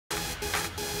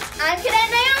I'm Cadet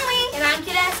Naomi. And I'm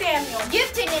Cadet Samuel.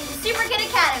 You've tuned into Superkid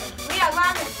Academy. We are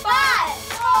live in 5,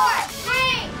 4,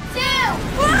 3, 2,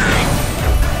 1.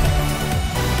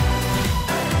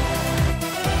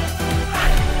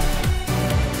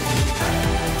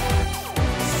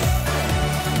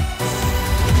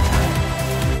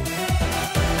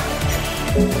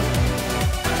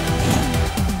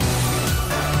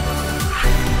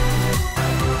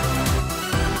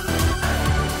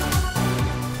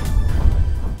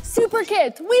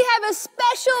 Superkids, we have a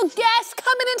special guest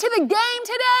coming into the game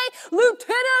today,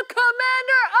 Lieutenant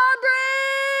Commander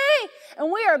Aubrey!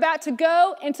 And we are about to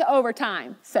go into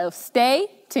overtime, so stay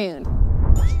tuned.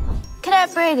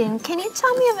 Cadet Braden, can you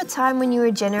tell me of a time when you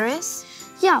were generous?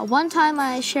 Yeah, one time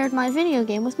I shared my video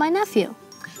game with my nephew.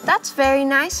 That's very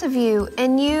nice of you.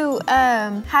 And you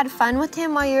had fun with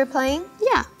him while you were playing?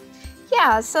 Yeah.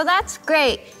 Yeah, so that's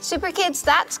great. Superkids,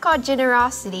 that's called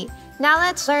generosity. Now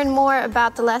let's learn more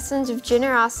about the lessons of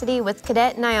generosity with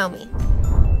Cadet Naomi.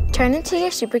 Turn into your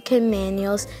Superkid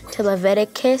manuals to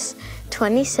Leviticus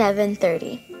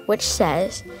 27:30, which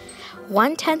says,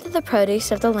 1/10 of the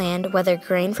produce of the land, whether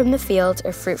grain from the fields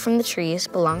or fruit from the trees,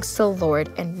 belongs to the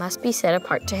Lord and must be set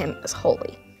apart to him as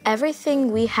holy.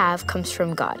 Everything we have comes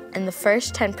from God, and the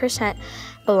first 10%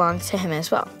 belongs to him as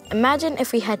well. Imagine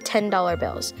if we had $10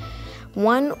 bills.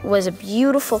 One was a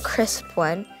beautiful, crisp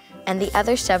one, and the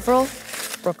other several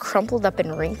were crumpled up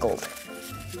and wrinkled.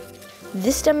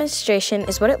 This demonstration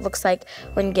is what it looks like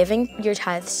when giving your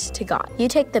tithes to God. You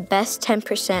take the best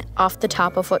 10% off the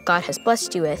top of what God has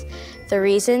blessed you with. The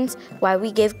reasons why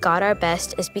we give God our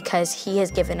best is because he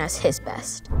has given us his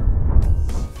best.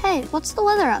 Hey, what's the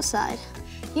weather outside?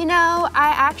 You know, I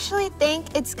actually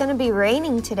think it's gonna be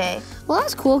raining today. Well,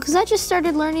 that's cool, because I just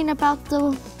started learning about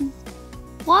the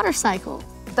water cycle.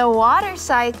 The water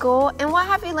cycle, and what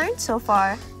have you learned so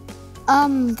far?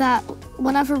 That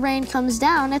whenever rain comes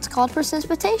down, it's called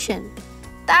precipitation.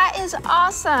 That is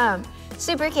awesome.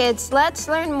 Superkids, let's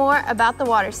learn more about the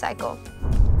water cycle.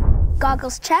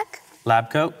 Goggles check. Lab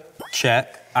coat,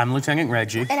 check. I'm Lieutenant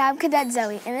Reggie. And I'm Cadet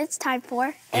Zoe, and it's time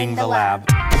for In the Lab.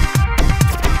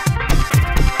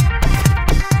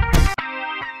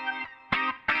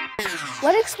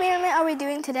 What experiment are we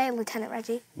doing today, Lieutenant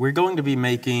Reggie? We're going to be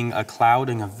making a cloud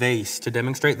in a vase to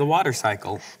demonstrate the water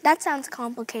cycle. That sounds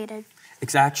complicated.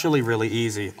 It's actually really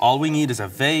easy. All we need is a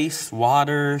vase,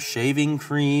 water, shaving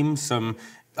cream, some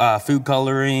food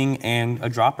coloring, and a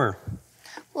dropper.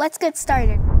 Let's get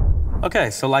started. Okay,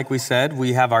 so like we said,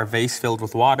 we have our vase filled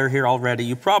with water here already.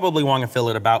 You probably want to fill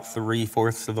it about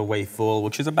 3/4 of the way full,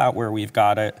 which is about where we've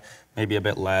got it, maybe a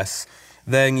bit less.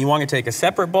 Then you want to take a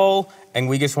separate bowl, and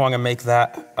we just want to make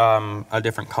that a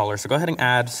different color. So go ahead and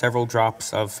add several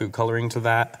drops of food coloring to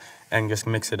that and just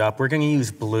mix it up. We're going to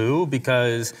use blue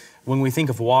because when we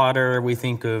think of water, we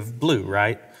think of blue,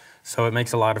 right? So it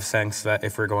makes a lot of sense that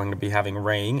if we're going to be having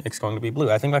rain, it's going to be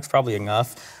blue. I think that's probably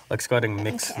enough. Let's go ahead and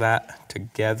mix that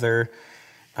together.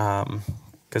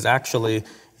 Because actually,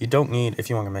 you don't need, if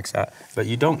you want to mix that, but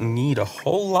you don't need a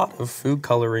whole lot of food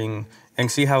coloring. And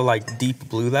see how like deep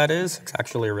blue that is? It's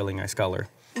actually a really nice color.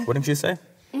 Wouldn't you say?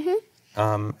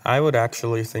 Mm-hmm. I would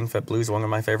actually think that blue is one of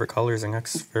my favorite colors, and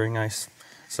that's very nice.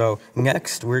 So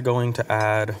next, we're going to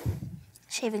add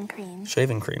shaving cream.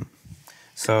 Shaving cream.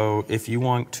 So if you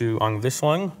want to, on this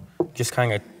one, just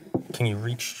kind of, can you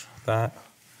reach that?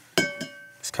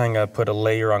 Just kind of put a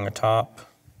layer on the top.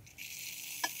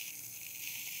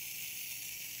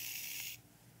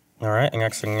 All right, and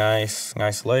that's a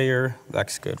nice layer.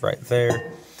 That's good right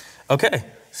there. Okay,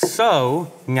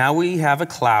 so now we have a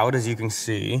cloud, as you can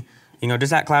see. You know, does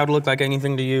that cloud look like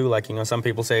anything to you? Like, you know, some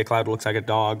people say a cloud looks like a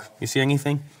dog. You see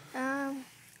anything?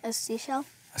 A seashell.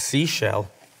 A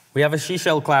seashell. We have a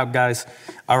seashell cloud, guys.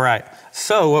 All right,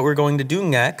 so what we're going to do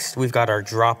next, we've got our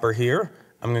dropper here.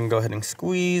 I'm gonna go ahead and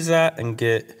squeeze that and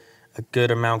get a good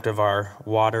amount of our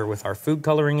water with our food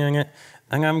coloring in it.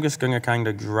 And I'm just gonna kind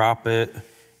of drop it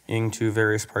into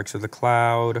various parts of the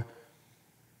cloud.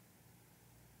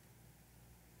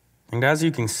 And as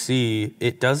you can see,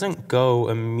 it doesn't go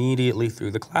immediately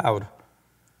through the cloud.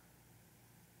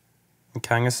 It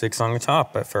kind of sticks on the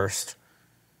top at first.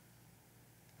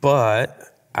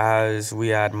 But as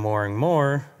we add more and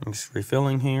more, I'm just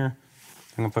refilling here.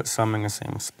 I'm gonna put some in the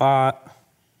same spot.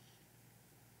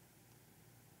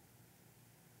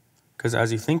 Because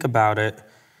as you think about it,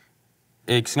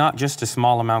 it's not just a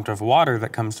small amount of water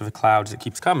that comes to the clouds, it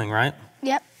keeps coming, right?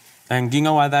 Yep. And do you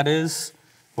know why that is?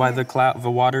 Why the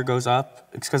water goes up?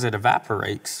 It's because it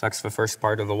evaporates. That's the first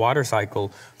part of the water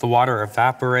cycle. The water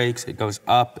evaporates, it goes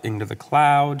up into the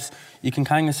clouds. You can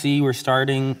kind of see we're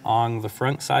starting on the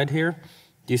front side here.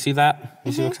 Do you see that?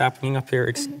 You see what's happening up here?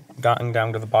 It's gotten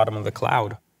down to the bottom of the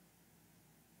cloud.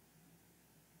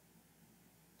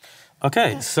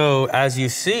 Okay, so as you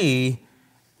see,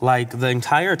 like the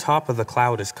entire top of the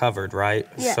cloud is covered, right?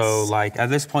 Yes. So like at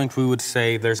this point, we would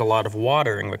say there's a lot of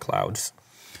water in the clouds.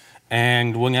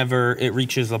 And whenever it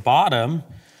reaches the bottom,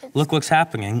 look what's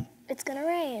happening. It's gonna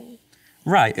rain.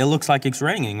 Right, it looks like it's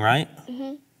raining, right?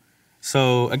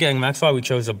 So again, that's why we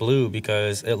chose a blue,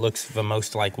 because it looks the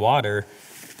most like water.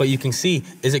 But you can see,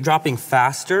 is it dropping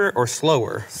faster or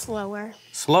slower? Slower.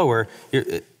 Slower.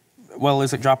 Well,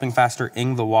 is it dropping faster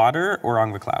in the water or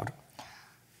on the cloud?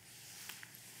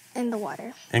 In the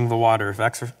water. In the water,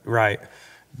 that's right.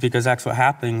 Because that's what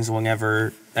happens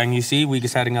whenever, and you see, we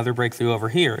just had another breakthrough over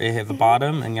here. It hit the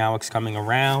bottom, and now it's coming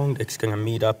around. It's gonna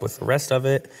meet up with the rest of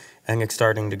it, and it's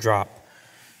starting to drop.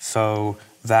 So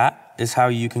that is how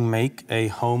you can make a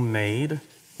homemade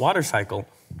water cycle.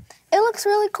 It looks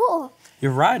really cool.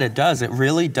 You're right, it does. It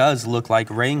really does look like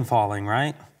rain falling,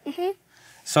 right?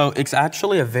 So it's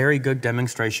actually a very good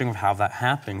demonstration of how that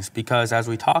happens, because as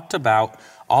we talked about,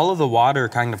 all of the water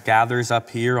kind of gathers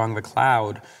up here on the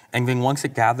cloud, and then once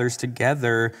it gathers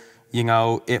together, you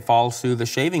know, it falls through the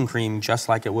shaving cream just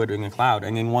like it would in a cloud.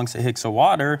 And then once it hits the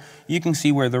water, you can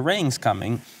see where the rain's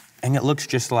coming, and it looks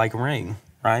just like rain,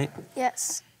 right?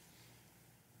 Yes.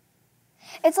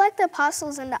 It's like the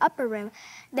apostles in the upper room.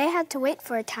 They had to wait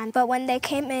for a time, but when they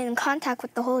came in contact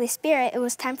with the Holy Spirit, it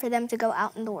was time for them to go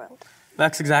out in the world.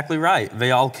 That's exactly right.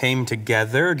 They all came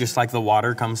together, just like the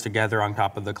water comes together on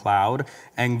top of the cloud.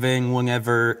 And then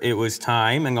whenever it was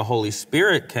time and the Holy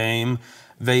Spirit came,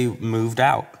 they moved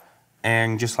out.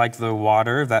 And just like the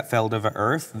water that fell to the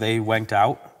earth, they went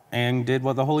out and did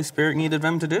what the Holy Spirit needed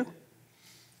them to do.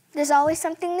 There's always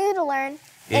something new to learn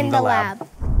In the lab.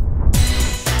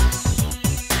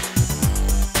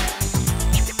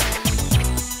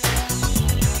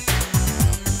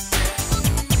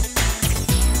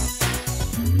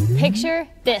 Picture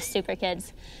this,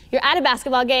 Superkids. You're at a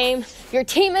basketball game, your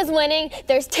team is winning,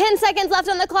 there's 10 seconds left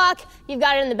on the clock, you've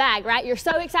got it in the bag, right? You're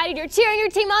so excited, you're cheering your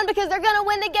team on because they're gonna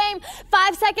win the game,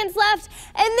 5 seconds left,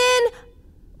 and then,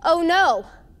 oh no,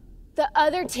 the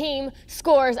other team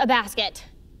scores a basket.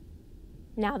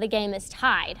 Now the game is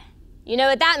tied. You know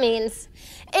what that means?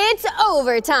 It's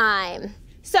overtime.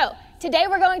 So, today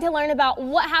we're going to learn about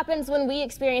what happens when we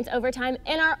experience overtime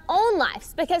in our own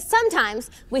lives, because sometimes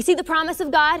we see the promise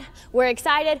of God, we're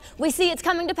excited, we see it's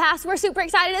coming to pass, we're super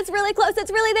excited, it's really close,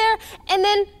 it's really there, and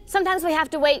then sometimes we have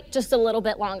to wait just a little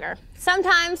bit longer.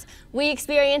 Sometimes we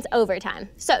experience overtime.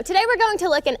 So today we're going to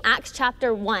look in Acts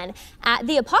chapter 1 at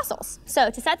the apostles.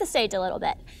 So to set the stage a little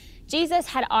bit, Jesus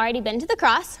had already been to the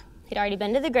cross, he'd already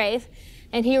been to the grave,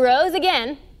 and he rose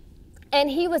again. And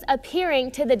he was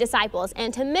appearing to the disciples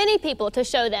and to many people to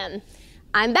show them,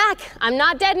 I'm back, I'm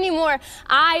not dead anymore.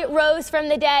 I rose from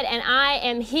the dead and I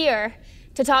am here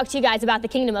to talk to you guys about the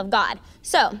kingdom of God.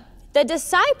 So the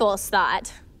disciples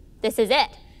thought, this is it.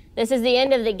 This is the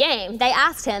end of the game. They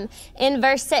asked him in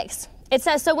verse 6. It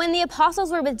says, so when the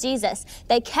apostles were with Jesus,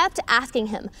 they kept asking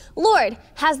him, Lord,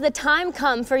 has the time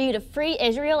come for you to free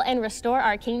Israel and restore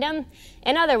our kingdom?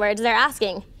 In other words, they're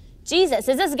asking, Jesus,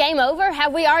 is this game over?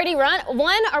 Have we already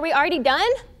won? Are we already done?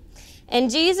 And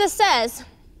Jesus says,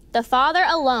 the Father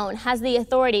alone has the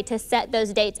authority to set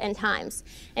those dates and times,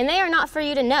 and they are not for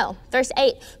you to know. Verse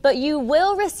 8, but you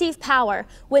will receive power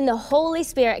when the Holy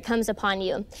Spirit comes upon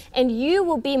you, and you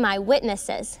will be my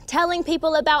witnesses, telling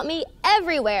people about me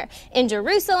everywhere, in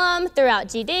Jerusalem, throughout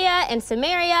Judea and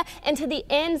Samaria, and to the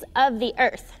ends of the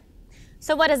earth.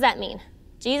 So what does that mean?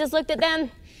 Jesus looked at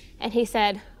them, and he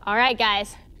said, all right,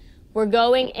 guys, we're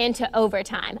going into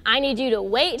overtime. I need you to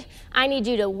wait. I need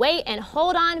you to wait and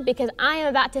hold on, because I am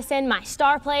about to send my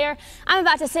star player. I'm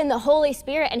about to send the Holy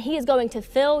Spirit, and he is going to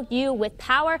fill you with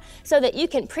power so that you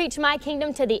can preach my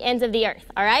kingdom to the ends of the earth,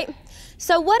 all right?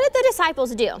 So what did the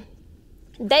disciples do?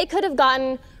 They could have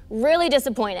gotten really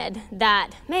disappointed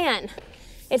that, man,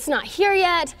 it's not here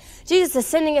yet. Jesus is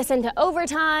sending us into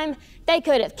overtime. They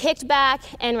could have kicked back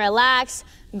and relaxed,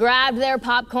 grabbed their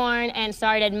popcorn and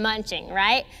started munching,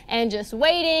 right? And just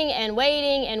waiting and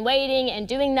waiting and waiting and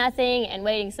doing nothing and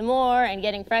waiting some more and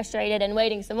getting frustrated and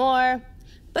waiting some more.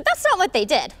 But that's not what they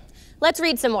did. Let's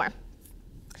read some more.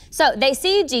 So they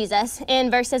see Jesus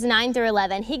in verses 9 through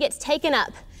 11. He gets taken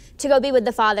up to go be with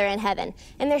the Father in heaven.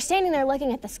 And they're standing there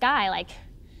looking at the sky like,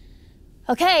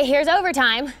 okay, here's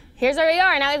overtime. Here's where we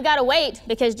are. Now we've got to wait,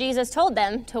 because Jesus told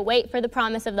them to wait for the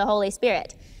promise of the Holy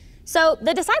Spirit. So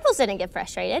the disciples didn't get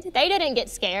frustrated. They didn't get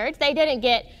scared. They didn't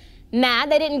get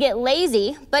mad. They didn't get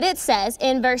lazy. But it says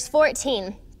in verse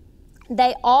 14,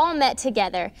 They all met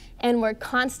together and were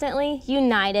constantly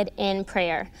united in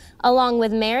prayer, along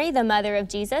with Mary, the mother of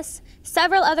Jesus,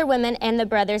 several other women, and the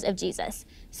brothers of Jesus.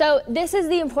 So this is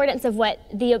the importance of what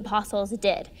the apostles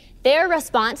did. Their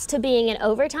response to being in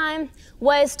overtime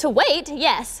was to wait,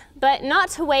 yes, but not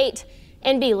to wait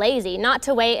and be lazy, not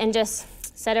to wait and just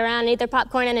sit around and eat their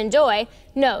popcorn and enjoy.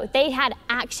 No, they had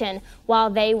action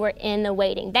while they were in the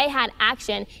waiting. They had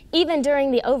action even during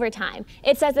the overtime.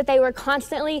 It says that they were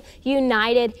constantly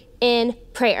united in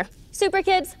prayer. Super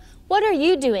kids, what are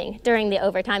you doing during the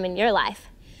overtime in your life?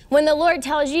 When the Lord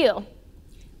tells you,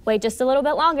 wait just a little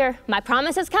bit longer, my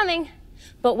promise is coming,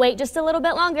 but wait just a little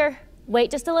bit longer,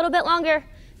 wait just a little bit longer.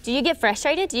 Do you get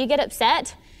frustrated? Do you get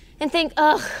upset? And think,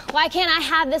 ugh, why can't I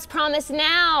have this promise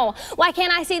now? Why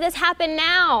can't I see this happen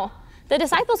now? The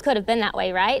disciples could have been that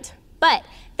way, right? But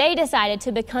they decided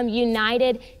to become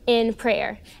united in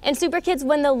prayer. And super kids,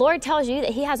 when the Lord tells you that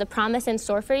he has a promise in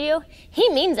store for you, he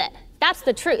means it. That's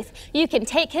the truth. You can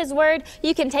take his word,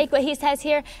 you can take what he says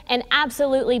here and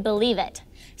absolutely believe it.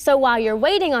 So while you're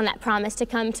waiting on that promise to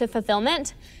come to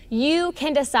fulfillment, you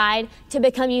can decide to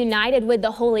become united with the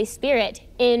Holy Spirit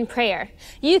in prayer.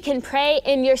 You can pray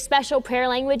in your special prayer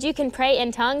language, you can pray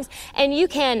in tongues, and you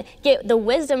can get the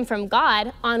wisdom from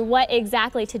God on what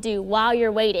exactly to do while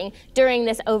you're waiting during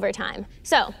this overtime.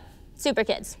 So, super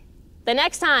kids, the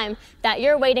next time that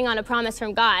you're waiting on a promise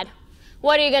from God,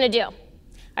 what are you gonna do?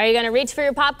 Are you gonna reach for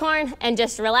your popcorn and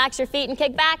just relax your feet and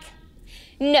kick back?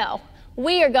 No.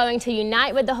 We are going to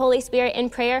unite with the Holy Spirit in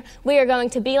prayer. We are going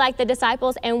to be like the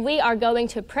disciples, and we are going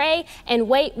to pray and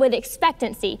wait with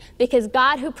expectancy because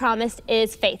God who promised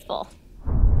is faithful.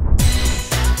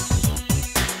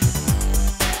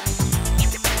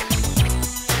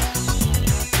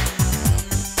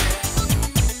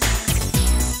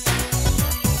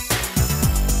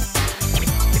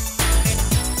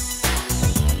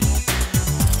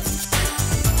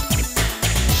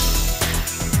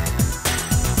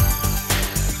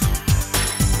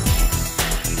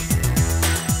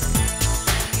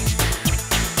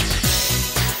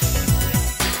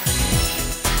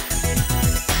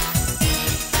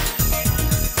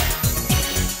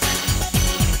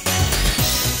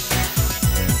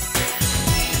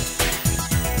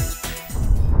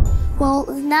 Well,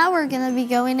 now we're gonna be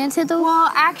going into the...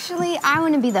 Well, actually, I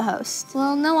want to be the host.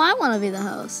 Well, no, I want to be the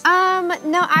host. No,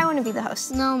 I want to be the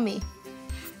host. No, me.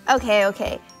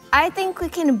 Okay. I think we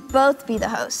can both be the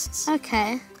hosts.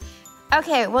 Okay.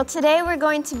 Okay, well, today we're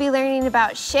going to be learning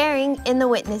about sharing in the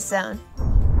witness zone.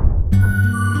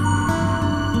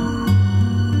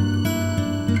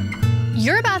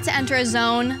 You're about to enter a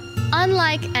zone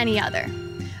unlike any other.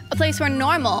 A place where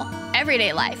normal,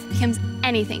 everyday life becomes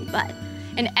anything but.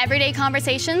 And everyday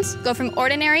conversations go from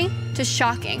ordinary to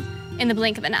shocking in the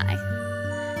blink of an eye.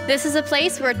 This is a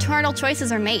place where eternal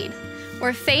choices are made,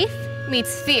 where faith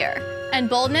meets fear and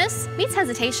boldness meets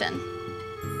hesitation.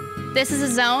 This is a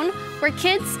zone where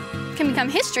kids can become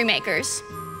history makers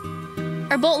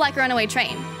or bolt like a runaway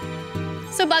train.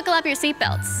 So buckle up your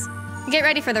seatbelts and get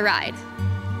ready for the ride.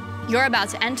 You're about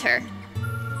to enter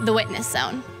the witness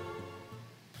zone.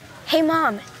 Hey,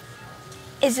 Mom.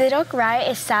 Is it alright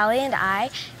if Sally and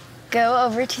I go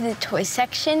over to the toy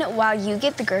section while you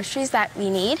get the groceries that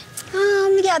we need?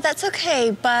 Yeah, that's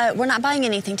okay, but we're not buying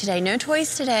anything today. No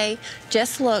toys today.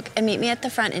 Just look and meet me at the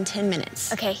front in 10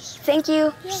 minutes. Okay, thank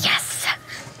you. Yes!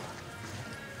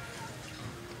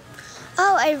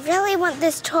 Oh, I really want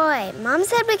this toy. Mom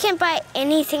said we can't buy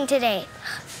anything today.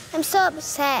 I'm so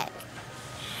upset.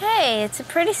 Hey, it's a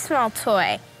pretty small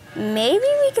toy. Maybe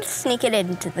we could sneak it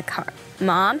into the car.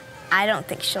 Mom, I don't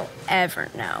think she'll ever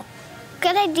know.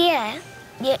 Good idea.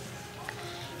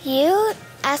 You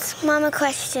ask Mom a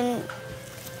question.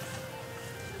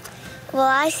 Well,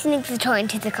 I sneak the toy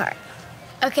into the car.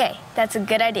 Okay, that's a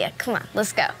good idea. Come on,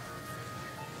 let's go.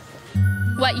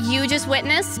 What you just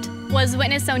witnessed was the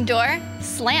witness zone door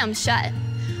slammed shut.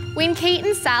 When Kate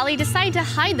and Sally decide to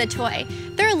hide the toy,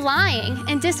 they're lying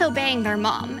and disobeying their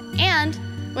mom. And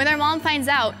when their mom finds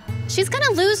out, she's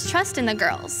gonna lose trust in the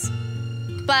girls.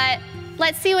 But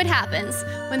let's see what happens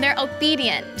when they're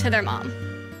obedient to their mom.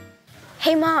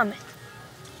 Hey, Mom.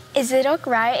 Is it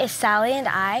alright if Sally and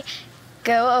I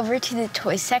go over to the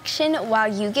toy section while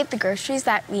you get the groceries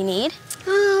that we need?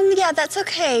 Yeah, that's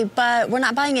okay, but we're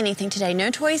not buying anything today.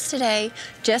 No toys today.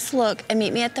 Just look and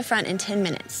meet me at the front in 10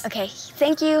 minutes. Okay,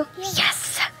 thank you.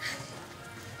 Yes!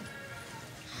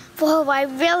 Whoa, I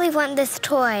really want this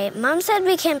toy. Mom said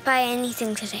we can't buy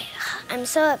anything today. I'm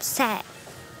so upset.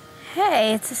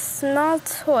 Hey, it's a small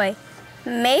toy.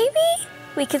 Maybe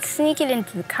we could sneak it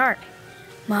into the cart.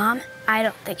 Mom, I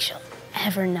don't think she'll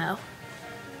ever know.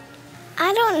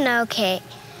 I don't know, Kate.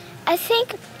 I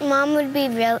think Mom would be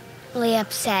really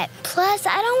upset. Plus,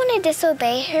 I don't want to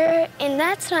disobey her, and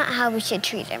that's not how we should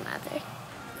treat our mother.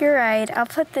 You're right. I'll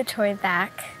put the toy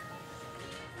back.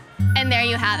 And there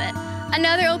you have it.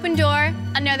 Another open door,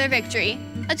 another victory.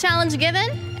 A challenge given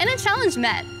and a challenge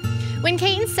met. When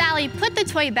Kate and Sally put the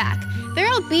toy back,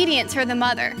 they're obedient to their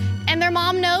mother, and their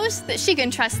mom knows that she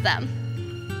can trust them.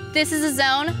 This is a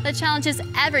zone that challenges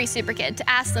every super kid to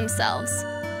ask themselves,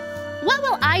 what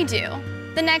will I do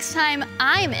the next time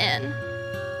I'm in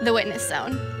the witness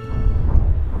zone?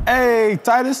 Hey,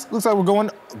 Titus, looks like we're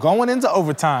going into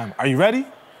overtime. Are you ready?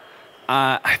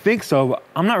 I think so, but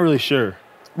I'm not really sure.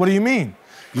 What do you mean?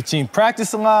 Your team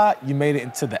practiced a lot, you made it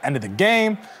into the end of the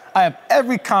game. I have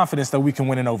every confidence that we can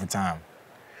win in overtime.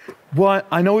 Well,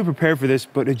 I know we prepared for this,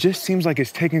 but it just seems like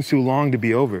it's taking too long to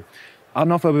be over. I don't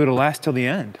know if I'll be able to last till the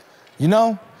end. You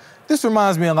know, this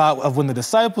reminds me a lot of when the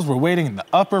disciples were waiting in the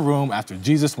upper room after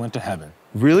Jesus went to heaven.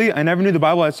 Really? I never knew the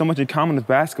Bible had so much in common with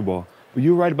basketball. But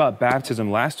you were right about baptism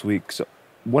last week, so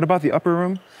what about the upper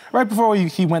room? Right before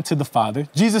he went to the Father,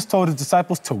 Jesus told his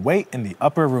disciples to wait in the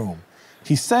upper room.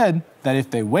 He said that if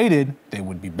they waited, they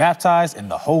would be baptized in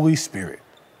the Holy Spirit.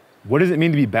 What does it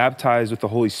mean to be baptized with the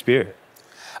Holy Spirit?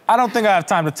 I don't think I have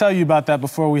time to tell you about that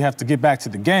before we have to get back to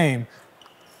the game.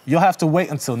 You'll have to wait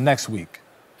until next week.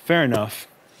 Fair enough.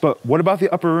 But what about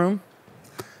the upper room?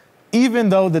 Even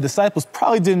though the disciples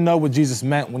probably didn't know what Jesus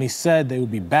meant when he said they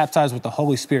would be baptized with the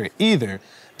Holy Spirit either,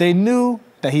 they knew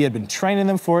that he had been training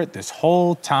them for it this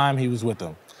whole time he was with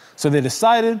them. So they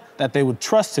decided that they would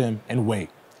trust him and wait.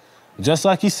 Just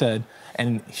like he said,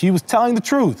 and he was telling the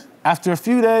truth. After a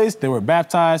few days, they were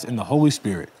baptized in the Holy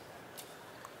Spirit.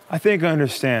 I think I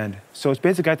understand. So it's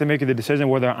basically I have to make the decision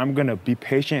whether I'm gonna be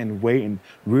patient and wait and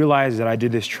realize that I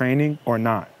did this training or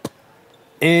not.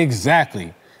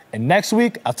 Exactly. And next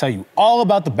week, I'll tell you all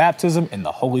about the baptism in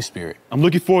the Holy Spirit. I'm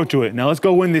looking forward to it. Now let's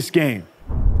go win this game.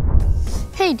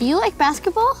 Hey, do you like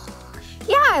basketball?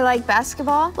 Yeah, I like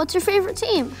basketball. What's your favorite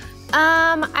team?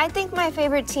 I think my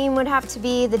favorite team would have to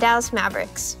be the Dallas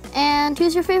Mavericks. And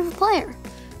who's your favorite player?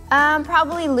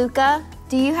 Probably Luka.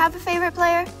 Do you have a favorite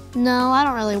player? No, I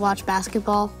don't really watch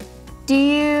basketball. Do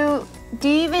you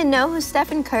even know who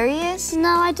Stephen Curry is? No,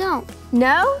 I don't.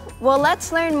 No? Well,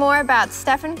 let's learn more about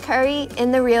Stephen Curry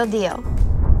in The Real Deal.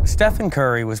 Stephen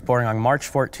Curry was born on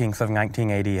March 14th of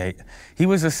 1988. He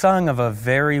was the son of a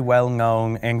very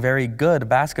well-known and very good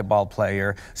basketball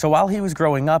player. So while he was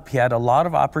growing up, he had a lot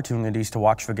of opportunities to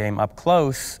watch the game up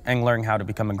close and learn how to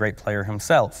become a great player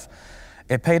himself.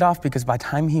 It paid off because by the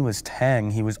time he was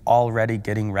 10, he was already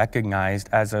getting recognized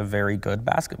as a very good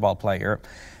basketball player.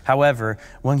 However,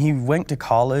 when he went to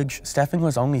college, Stephen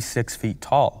was only 6 feet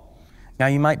tall. Now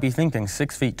you might be thinking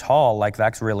 6 feet tall, like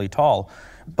that's really tall.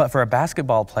 But for a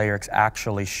basketball player, it's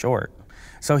actually short.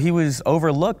 So he was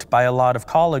overlooked by a lot of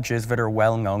colleges that are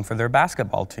well known for their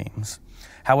basketball teams.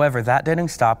 However, that didn't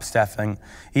stop Stephen.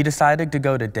 He decided to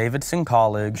go to Davidson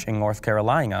College in North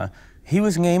Carolina. He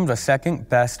was named the second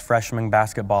best freshman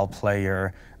basketball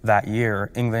player that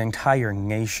year in the entire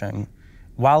nation.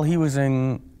 While he was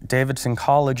in Davidson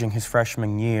College in his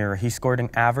freshman year, he scored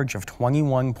an average of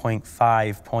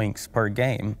 21.5 points per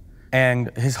game.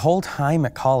 And his whole time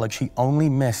at college, he only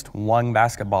missed one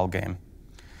basketball game.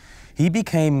 He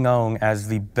became known as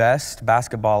the best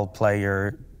basketball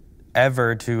player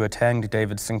ever to attend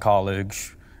Davidson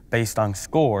College based on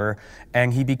score,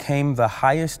 and he became the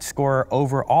highest scorer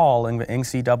overall in the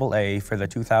NCAA for the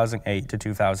 2008 to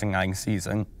 2009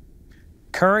 season.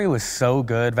 Curry was so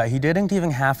good that he didn't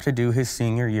even have to do his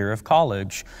senior year of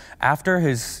college. After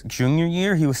his junior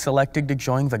year, he was selected to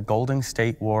join the Golden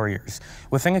State Warriors.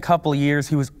 Within a couple of years,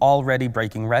 he was already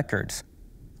breaking records.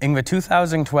 In the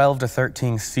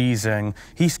 2012-13 season,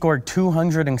 he scored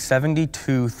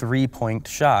 272 three-point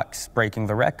shots, breaking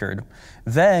the record.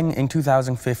 Then, in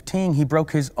 2015, he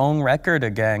broke his own record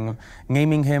again,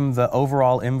 naming him the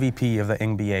overall MVP of the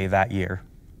NBA that year.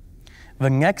 The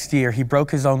next year, he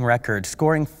broke his own record,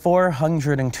 scoring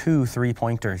 402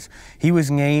 three-pointers. He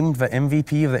was named the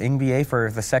MVP of the NBA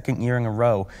for the second year in a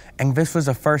row, and this was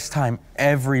the first time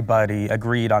everybody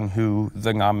agreed on who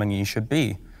the nominee should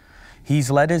be. He's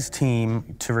led his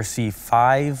team to receive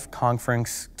 5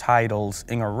 conference titles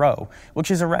in a row,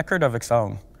 which is a record of its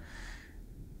own.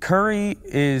 Curry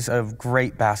is a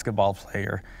great basketball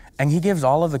player, and he gives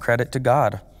all of the credit to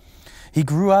God. He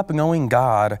grew up knowing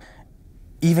God,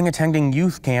 even attending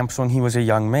youth camps when he was a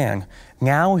young man.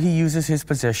 Now he uses his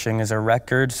position as a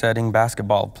record-setting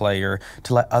basketball player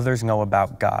to let others know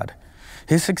about God.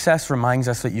 His success reminds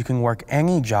us that you can work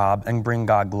any job and bring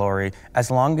God glory as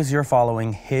long as you're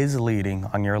following his leading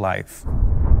on your life.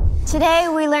 Today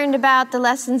we learned about the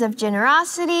lessons of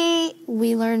generosity.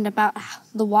 We learned about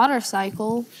the water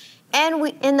cycle.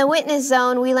 And in the witness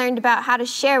zone, we learned about how to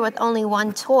share with only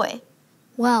one toy.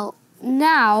 Well,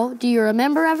 now, do you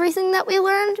remember everything that we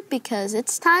learned? Because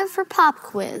it's time for Pop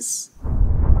Quiz.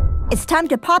 It's time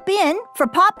to pop in for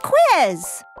Pop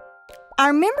Quiz.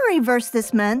 Our memory verse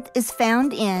this month is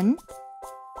found in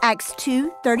Acts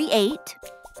 2:38,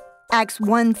 Acts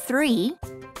 1:3,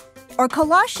 or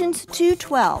Colossians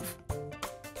 2:12.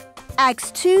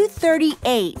 Acts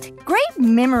 2:38. Great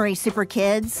memory, Super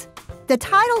Kids. The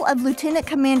title of Lieutenant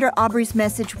Commander Aubrey's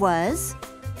message was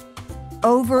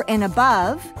Over and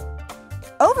Above,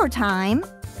 Overtime,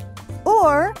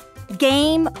 or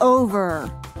Game Over.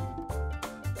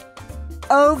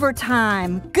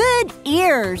 Overtime. Good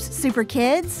ears, Super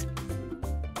Kids.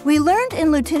 We learned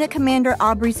in Lieutenant Commander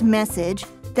Aubrey's message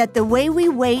that the way we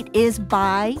wait is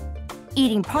by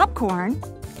eating popcorn,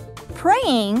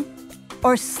 praying,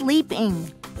 or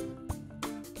sleeping.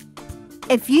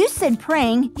 If you said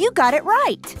praying, you got it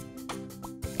right.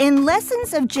 In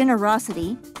Lessons of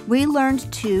Generosity, we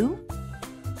learned to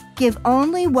give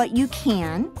only what you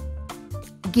can,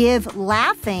 give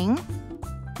laughing,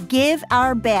 give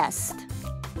our best.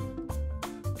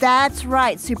 That's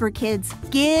right, Super Kids,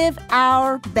 give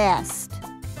our best.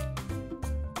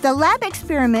 The lab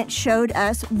experiment showed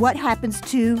us what happens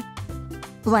to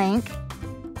blank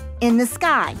in the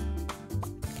sky.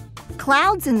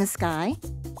 Clouds in the sky,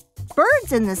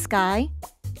 birds in the sky,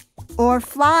 or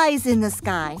flies in the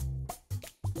sky.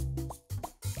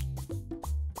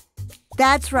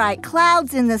 That's right,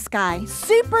 clouds in the sky.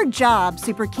 Super job,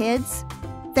 Super Kids.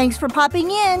 Thanks for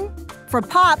popping in for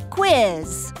Pop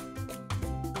Quiz.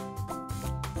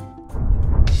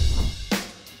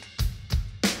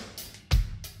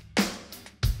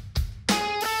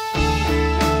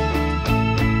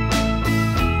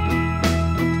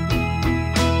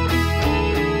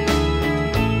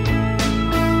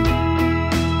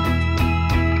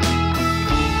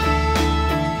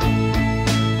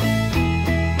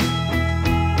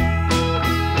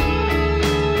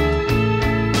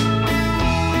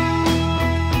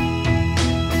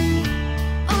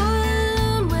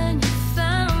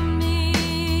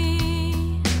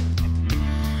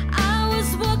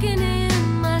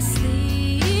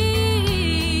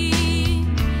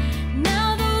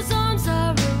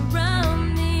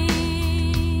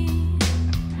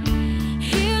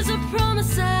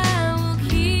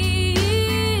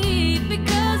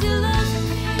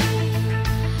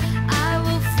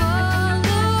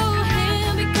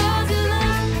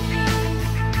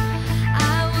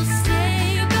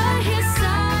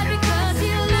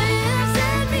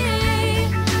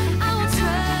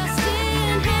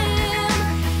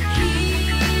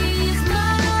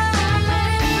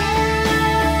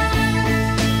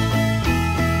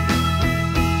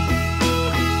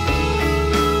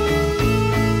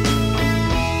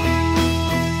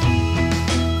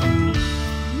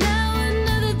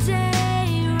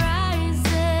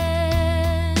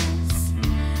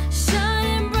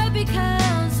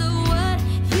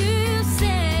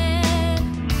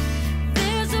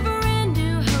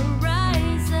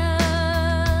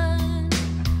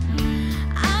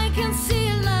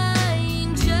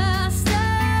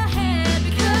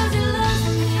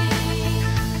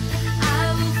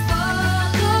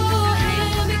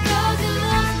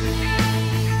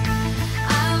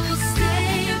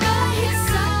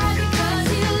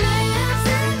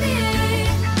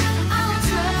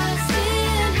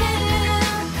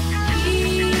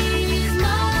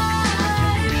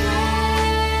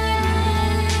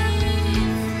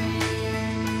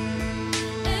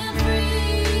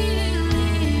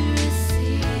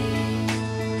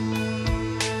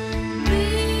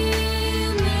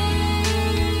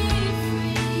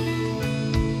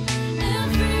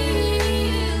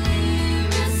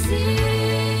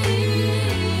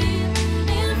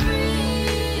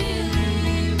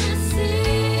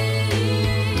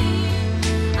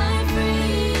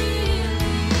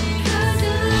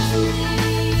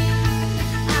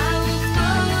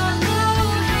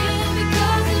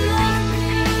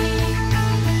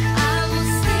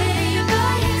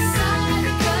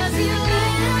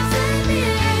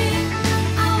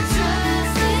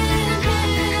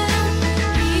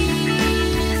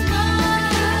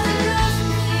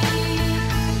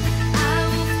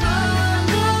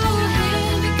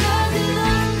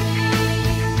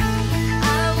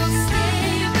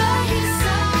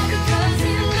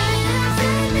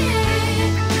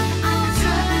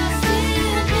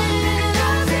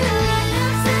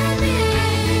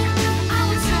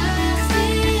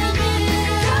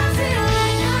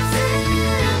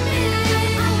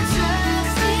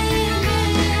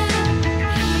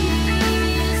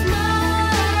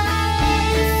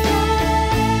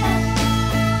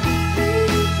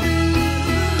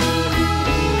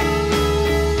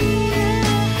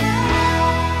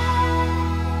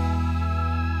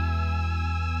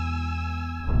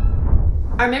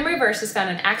 Our memory verse is found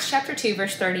in Acts chapter 2,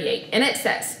 verse 38, and it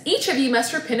says, "Each of you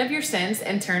must repent of your sins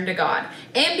and turn to God,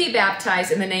 and be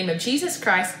baptized in the name of Jesus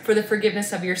Christ for the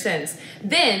forgiveness of your sins.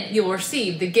 Then you will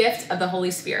receive the gift of the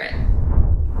Holy Spirit."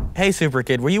 Hey,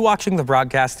 Superkid, were you watching the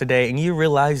broadcast today and you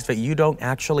realized that you don't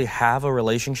actually have a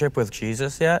relationship with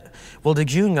Jesus yet? Well,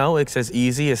 did you know it's as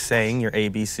easy as saying your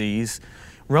ABCs?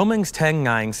 Romans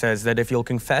 10:9 says that if you'll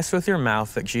confess with your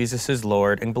mouth that Jesus is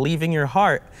Lord and believe in your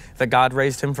heart that God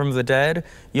raised him from the dead,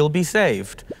 you'll be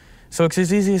saved. So it's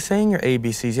as easy as saying your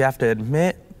ABCs. You have to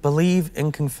admit, believe,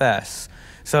 and confess.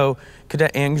 So,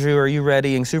 Cadet Andrew, are you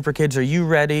ready? And Superkids, are you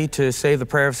ready to say the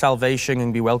prayer of salvation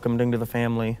and be welcomed into the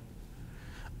family?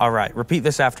 All right, repeat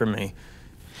this after me.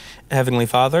 Heavenly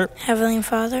Father. Heavenly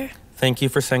Father. Thank you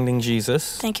for sending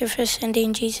Jesus. Thank you for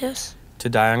sending Jesus. To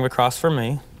die on the cross for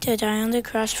me. To die on the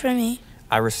cross for me.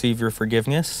 I receive your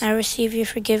forgiveness. I receive your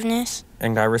forgiveness.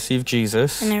 And I receive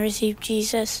Jesus. And I receive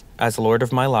Jesus. As Lord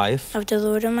of my life. Of the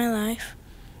Lord of my life.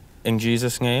 In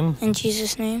Jesus' name. In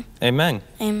Jesus' name. Amen.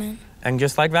 Amen. And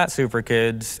just like that,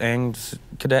 Superkids and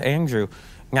Cadet Andrew,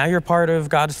 now you're part of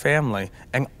God's family,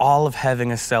 and all of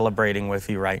heaven is celebrating with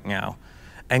you right now.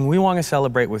 And we want to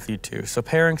celebrate with you too. So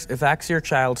parents, if that's your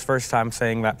child's first time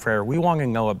saying that prayer, we want to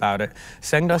know about it.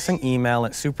 Send us an email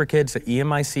at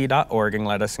superkids@emic.org and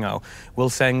let us know. We'll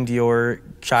send your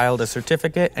child a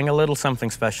certificate and a little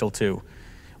something special too.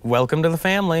 Welcome to the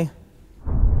family.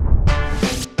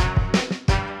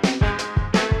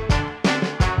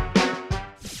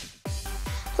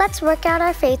 Let's work out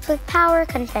our faith with power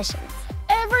confessions.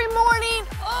 Every morning,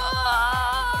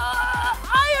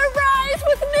 I arise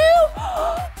with new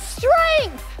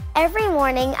strength. Every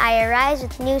morning, I arise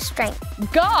with new strength.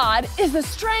 God is the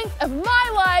strength of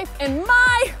my life and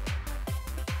my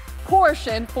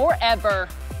portion forever.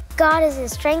 God is the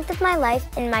strength of my life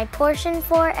and my portion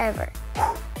forever.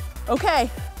 Okay,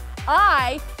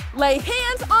 I lay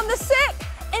hands on the sick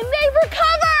and they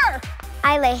recover.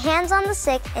 I lay hands on the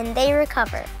sick and they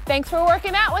recover. Thanks for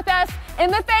working out with us in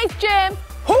the faith gym.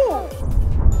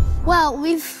 Well,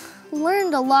 we've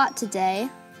learned a lot today.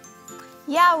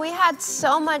 Yeah, we had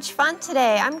so much fun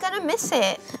today. I'm gonna miss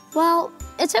it. Well,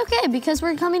 it's okay because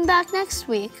we're coming back next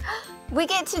week. We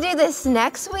get to do this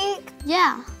next week?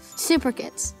 Yeah.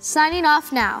 Superkids, signing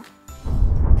off now.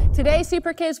 Today,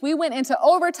 Superkids, we went into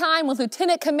overtime with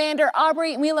Lieutenant Commander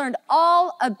Aubrey, and we learned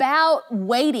all about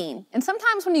waiting. And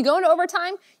sometimes when you go into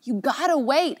overtime, you gotta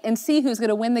wait and see who's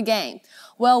gonna win the game.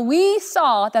 Well, we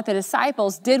saw that the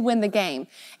disciples did win the game.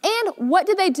 And what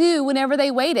did they do whenever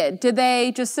they waited? Did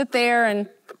they just sit there and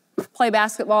play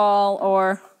basketball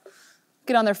or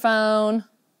get on their phone?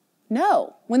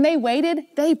 No, when they waited,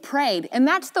 they prayed. And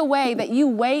that's the way that you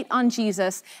wait on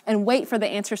Jesus and wait for the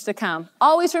answers to come.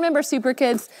 Always remember,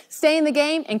 Superkids, stay in the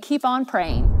game and keep on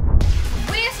praying.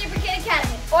 We are Superkid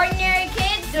Academy. Ordinary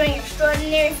kids doing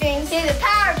extraordinary things through the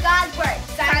power of God's Word.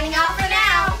 Signing off for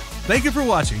now. Thank you for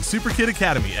watching Superkid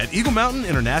Academy at Eagle Mountain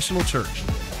International Church.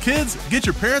 Kids, get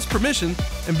your parents' permission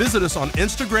and visit us on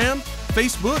Instagram,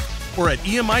 Facebook, or at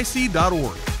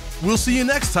emic.org. We'll see you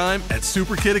next time at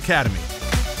Superkid Academy.